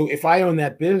like, so if I own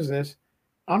that business,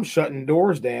 I'm shutting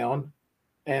doors down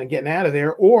and getting out of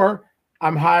there, or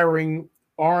I'm hiring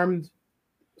armed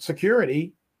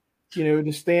security,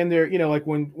 to stand there, like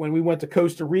when we went to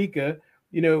Costa Rica,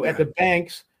 at the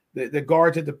banks, the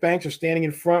guards at the banks are standing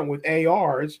in front with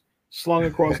ARs slung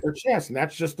across their chest. And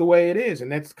that's just the way it is.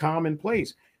 And that's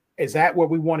commonplace. Is that what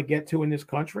we want to get to in this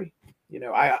country?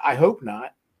 I hope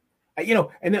not.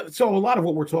 So a lot of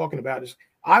what we're talking about is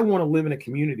I want to live in a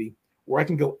community where I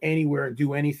can go anywhere and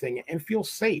do anything and feel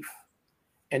safe,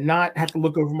 and not have to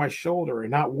look over my shoulder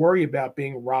and not worry about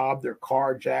being robbed or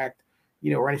carjacked,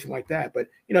 or anything like that. But,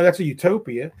 that's a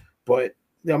utopia. But,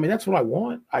 that's what I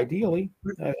want, ideally.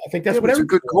 I think that's a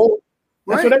good goal.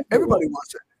 Right? That's what everybody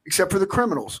wants it, except for the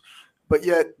criminals. But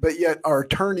yet our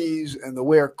attorneys and the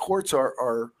way our courts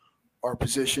are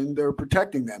positioned, they're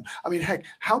protecting them. I mean, heck,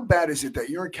 how bad is it that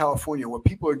you're in California? What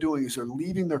people are doing is they're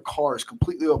leaving their cars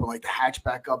completely open, like the hatch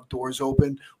back up, doors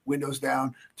open, windows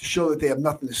down, to show that they have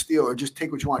nothing to steal, or just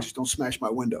take what you want, just don't smash my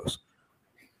windows.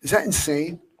 Is that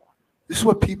insane? This is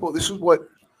what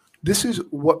This is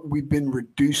what we've been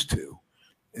reduced to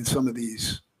in some of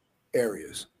these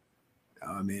areas.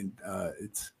 I mean,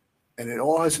 and it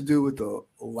all has to do with the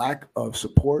lack of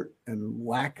support and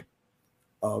lack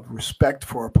of respect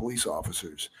for our police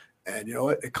officers. And you know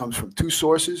what? It comes from two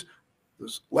sources: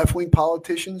 those left-wing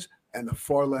politicians and the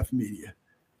far-left media.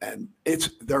 And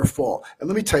it's their fault. And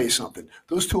let me tell you something: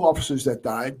 those two officers that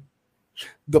died,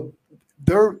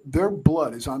 their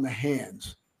blood is on the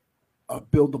hands of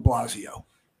Bill de Blasio.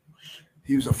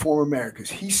 He was a former mayor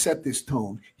because he set this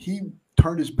tone. He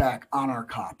turned his back on our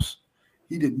cops.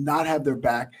 He did not have their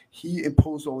back. He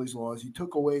imposed all these laws. He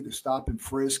took away the stop and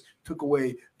frisk, took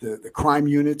away the crime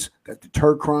units that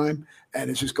deter crime, and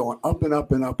it's just going up and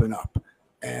up and up and up.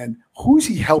 And who's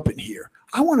he helping here?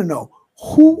 I want to know,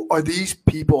 who are these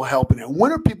people helping? And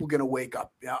when are people going to wake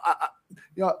up?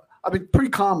 I've been pretty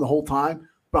calm the whole time,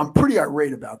 but I'm pretty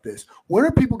irate about this. When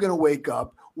are people going to wake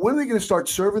up? When are they going to start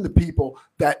serving the people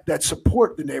that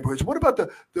support the neighborhoods? What about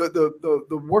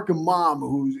the working mom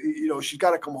who's, she's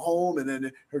got to come home and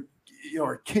then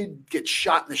her kid gets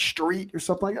shot in the street or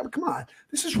something like that? I mean, come on,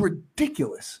 this is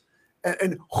ridiculous.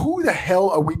 And who the hell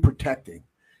are we protecting?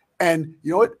 And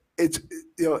you know what? It's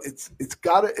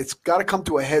gotta come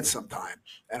to a head sometime.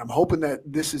 And I'm hoping that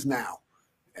this is now.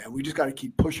 And we just got to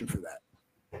keep pushing for that.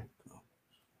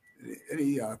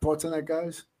 Any thoughts on that,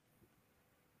 guys?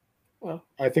 Well,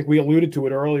 I think we alluded to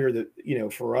it earlier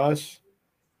that, for us,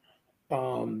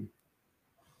 I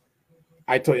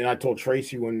told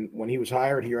Tracy when he was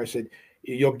hired here, I said,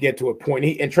 you'll get to a point.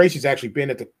 And Tracy's actually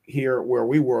been here where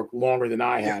we work longer than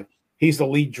I have. He's the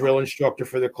lead drill instructor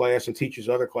for the class and teaches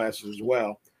other classes as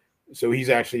well. So he's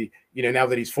actually, now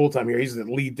that he's full-time here, he's the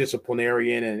lead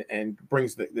disciplinarian and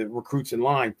brings the recruits in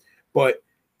line. But,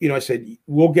 I said,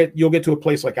 you'll get to a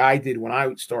place like I did when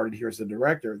I started here as the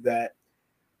director, that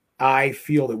I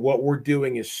feel that what we're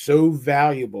doing is so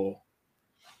valuable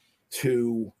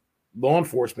to law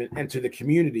enforcement and to the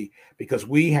community, because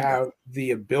we have the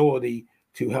ability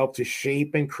to help to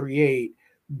shape and create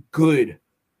good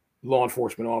law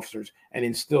enforcement officers and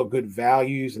instill good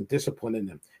values and discipline in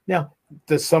them. Now,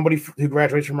 does somebody who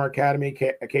graduates from our academy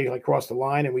occasionally cross the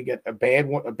line and we get a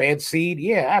bad seed?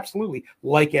 Yeah, absolutely,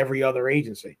 like every other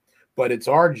agency. But it's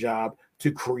our job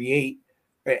to create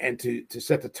and to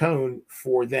set the tone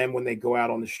for them when they go out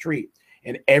on the street.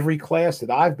 And every class that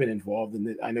I've been involved in,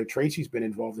 that I know Tracy's been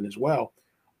involved in as well,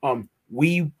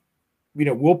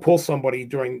 we'll pull somebody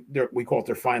during we call it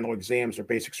their final exams or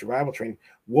basic survival training.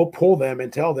 We'll pull them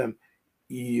and tell them,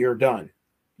 you're done.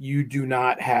 You do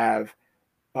not have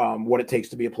what it takes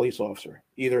to be a police officer.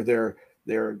 Either their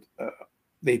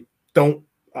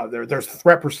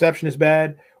threat perception is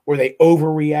bad, or they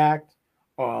overreact.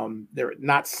 They're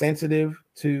not sensitive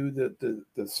to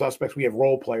the suspects. We have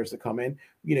role players that come in.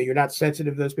 You're not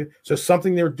sensitive to those people. So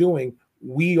something they're doing,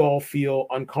 we all feel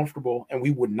uncomfortable, and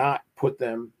we would not put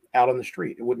them out on the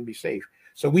street. It wouldn't be safe.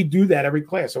 So we do that every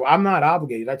class. So I'm not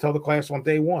obligated. I tell the class on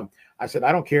day one, I said,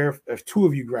 I don't care if two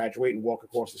of you graduate and walk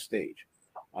across the stage.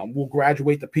 We'll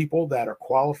graduate the people that are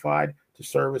qualified to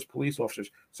serve as police officers.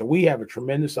 So we have a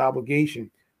tremendous obligation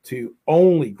to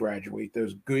only graduate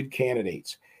those good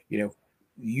candidates.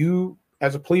 You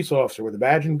as a police officer with a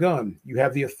badge and gun, you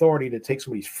have the authority to take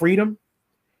somebody's freedom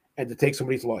and to take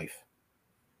somebody's life.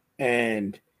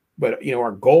 But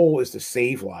our goal is to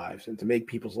save lives and to make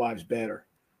people's lives better.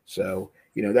 So,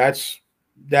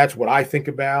 that's what I think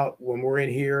about when we're in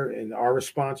here and our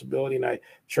responsibility. And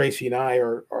Tracy and I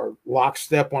are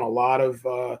lockstep on a lot of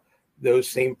those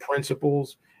same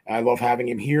principles. And I love having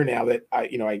him here now that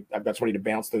I've got somebody to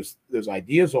bounce those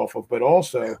ideas off of, but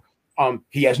also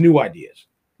he has new ideas,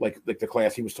 like the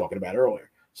class he was talking about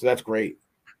earlier. So that's great.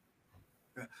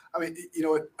 I mean,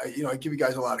 I give you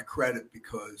guys a lot of credit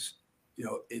because,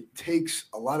 it takes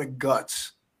a lot of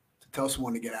guts to tell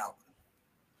someone to get out.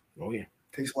 Oh, yeah. It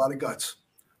takes a lot of guts,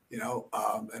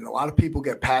 and a lot of people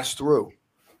get passed through,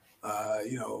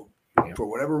 for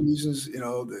whatever reasons,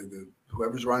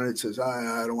 whoever's running it says,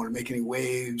 I don't want to make any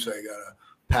waves. I got to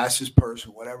pass this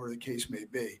person, whatever the case may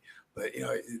be. But,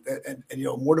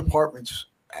 more departments,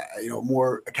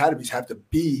 more academies have to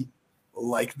be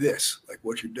like this, like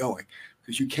what you're doing,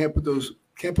 because you can't put those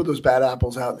bad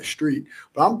apples out in the street.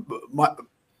 But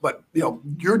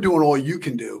you're doing all you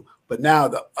can do. But now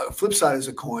the flip side of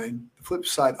the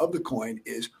coin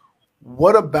is,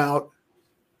 what about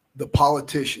the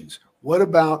politicians? What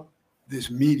about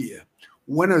this media?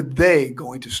 When are they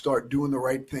going to start doing the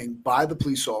right thing by the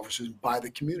police officers, by the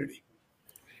community?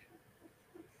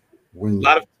 A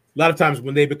lot of times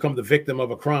when they become the victim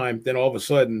of a crime, then all of a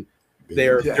sudden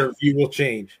their view will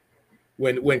change.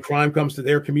 When crime comes to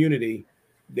their community,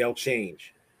 they'll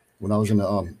change. when I was in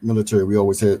the military, we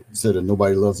always said that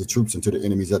nobody loves the troops until the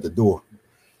enemy's at the door,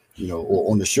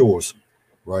 or on the shores,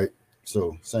 right?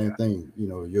 So same thing,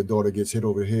 your daughter gets hit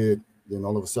over the head, then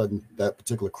all of a sudden that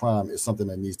particular crime is something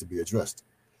that needs to be addressed.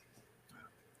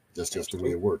 That's just the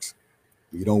way it works.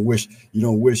 You don't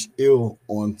wish ill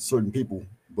on certain people,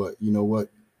 but you know what?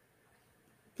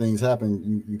 Things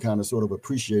happen. You kind of sort of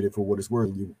appreciate it for what it's worth,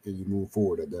 and you move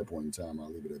forward at that point in time.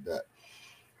 I'll leave it at that.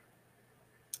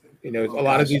 A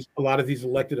lot of these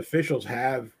elected officials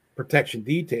have protection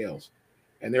details,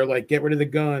 and they're like, get rid of the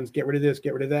guns, get rid of this,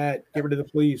 get rid of that, get rid of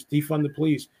the police, defund the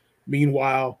police.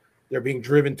 Meanwhile, they're being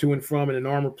driven to and from in an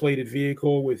armor-plated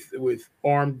vehicle with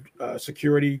armed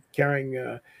security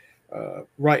carrying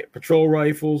patrol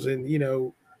rifles, and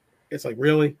it's like,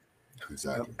 really?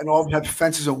 Exactly. And all of them have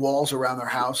fences and walls around their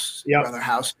house. Yep. Around their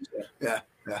house. Yeah.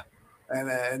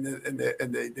 And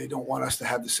they don't want us to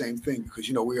have the same thing because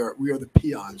we are the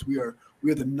peons. We are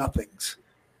the nothings,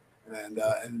 and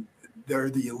they're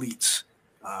the elites.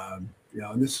 And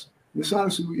this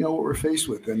honestly, what we're faced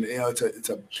with, and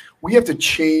we have to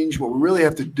change. What we really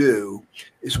have to do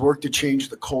is work to change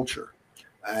the culture,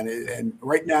 and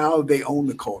right now they own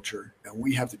the culture, and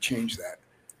we have to change that.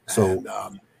 So,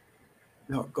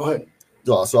 no, go ahead.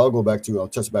 So I'll go back to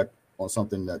touch back on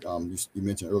something that you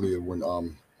mentioned earlier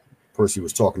when Percy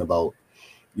was talking about,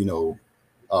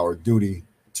 our duty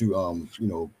to,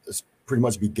 pretty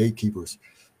much be gatekeepers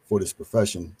for this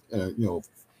profession,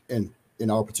 and in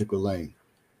our particular lane.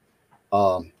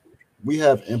 We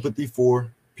have empathy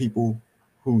for people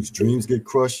whose dreams get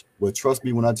crushed, but trust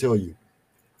me when I tell you,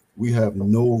 we have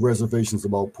no reservations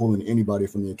about pulling anybody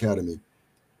from the academy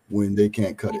when they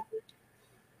can't cut it.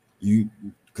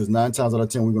 Because 9 times out of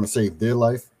 10, we're going to save their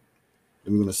life,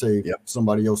 and we're going to save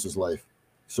somebody else's life.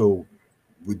 So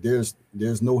there's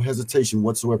no hesitation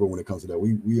whatsoever when it comes to that.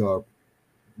 We are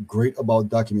great about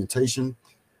documentation,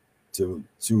 to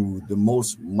the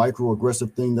most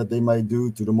microaggressive thing that they might do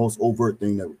to the most overt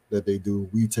thing that they do.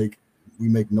 We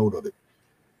make note of it,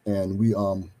 and we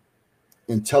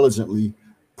intelligently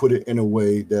put it in a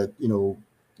way that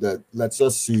that lets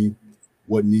us see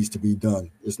what needs to be done.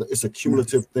 It's a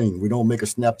cumulative thing. We don't make a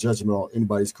snap judgment on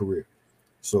anybody's career.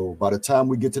 So by the time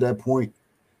we get to that point,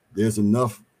 there's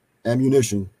enough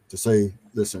ammunition to say,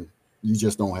 listen, you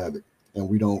just don't have it. And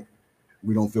we don't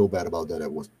feel bad about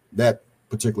that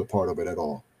particular part of it at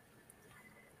all.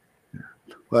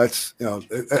 Well, that's,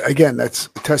 again, that's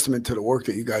a testament to the work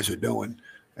that you guys are doing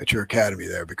at your academy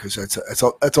there, because that's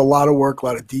a lot of work, a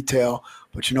lot of detail,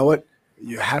 but you know what?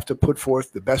 You have to put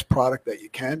forth the best product that you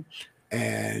can.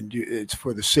 And it's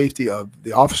for the safety of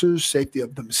the officers, safety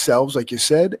of themselves, like you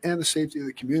said, and the safety of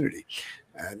the community.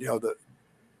 And,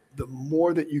 the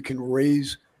more that you can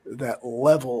raise that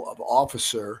level of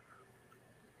officer,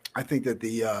 I think that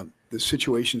the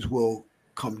situations will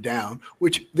come down,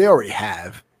 which they already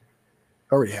have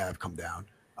come down.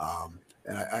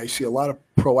 And I see a lot of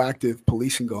proactive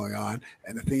policing going on.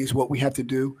 And the thing is, what we have to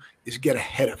do is get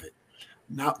ahead of it,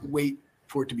 not wait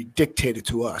for it to be dictated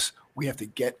to us. We have to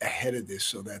get ahead of this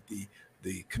so that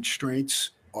the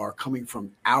constraints are coming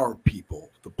from our people,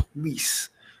 the police,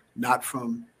 not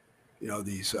from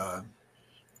these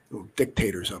little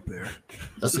dictators up there.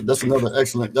 That's another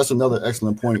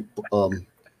excellent point.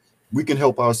 We can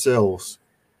help ourselves.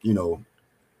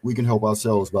 We can help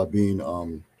ourselves by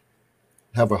being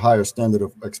have a higher standard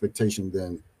of expectation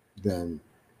than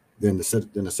the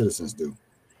citizens do.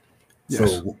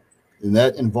 Yes. So, and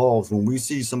that involves when we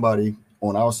see somebody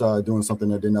on our side doing something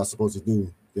that they're not supposed to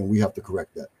do, then we have to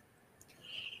correct that.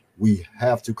 We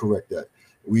have to correct that.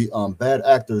 We bad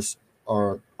actors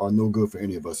are no good for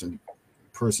any of us. And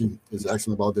Percy is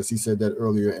excellent about this. He said that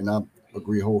earlier, and I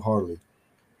agree wholeheartedly.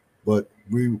 But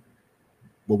we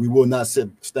will not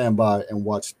stand by and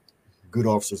watch good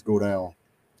officers go down,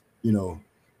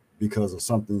 because of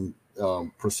something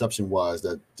perception-wise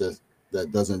that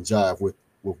doesn't jive with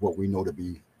what we know to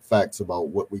be facts about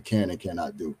what we can and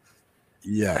cannot do.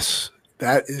 Yes,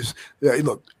 that is.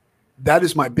 Look, that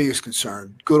is my biggest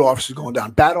concern. Good officers going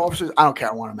down. Bad officers, I don't care.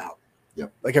 I want them out.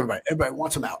 Yep. Like everybody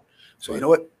wants them out. So you know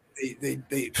what?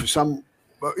 They for some,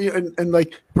 and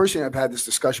like personally, I've had this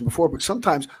discussion before. But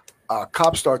sometimes a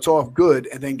cop starts off good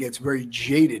and then gets very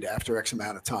jaded after X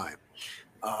amount of time.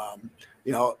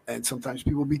 And sometimes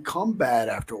people become bad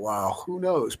after a while. Who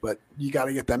knows? But you got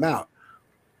to get them out.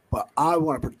 But I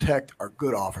want to protect our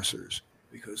good officers,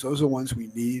 because those are the ones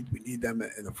we need. We need them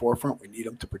in the forefront. We need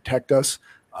them to protect us.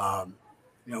 They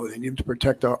need them to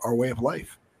protect our way of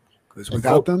life, because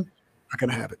without them, not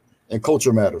going to have it. And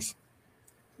culture matters.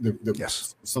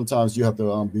 Yes. Sometimes you have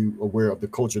to be aware of the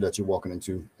culture that you're walking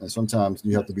into, and sometimes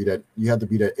you have to be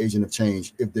that agent of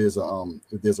change if there's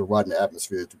a rotten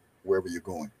atmosphere wherever you're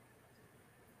going.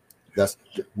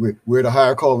 We're the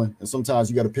higher calling, and sometimes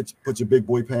you got to put your big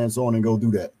boy pants on and go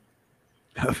do that.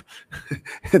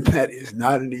 That is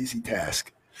not an easy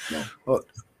task. No.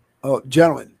 Well,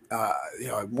 gentlemen, I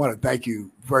want to thank you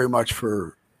very much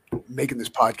for making this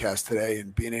podcast today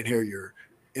and being in here. Your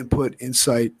input,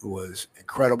 insight was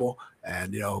incredible.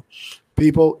 And,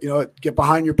 people, get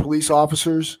behind your police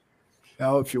officers.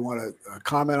 If you want to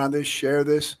comment on this, share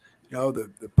this.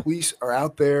 The police are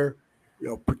out there,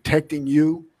 protecting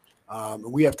you. And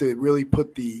we have to really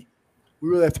put the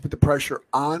pressure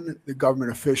on the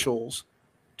government officials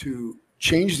to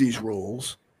change these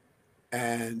rules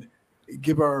and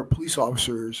give our police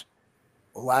officers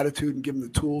latitude and give them the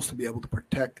tools to be able to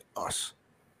protect us.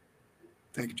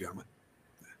 Thank you, gentlemen.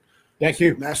 Thank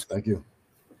you. Thank you.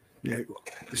 Yeah,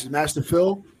 this is Master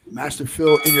Phil. Master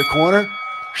Phil in your corner.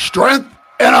 Strength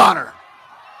and honor.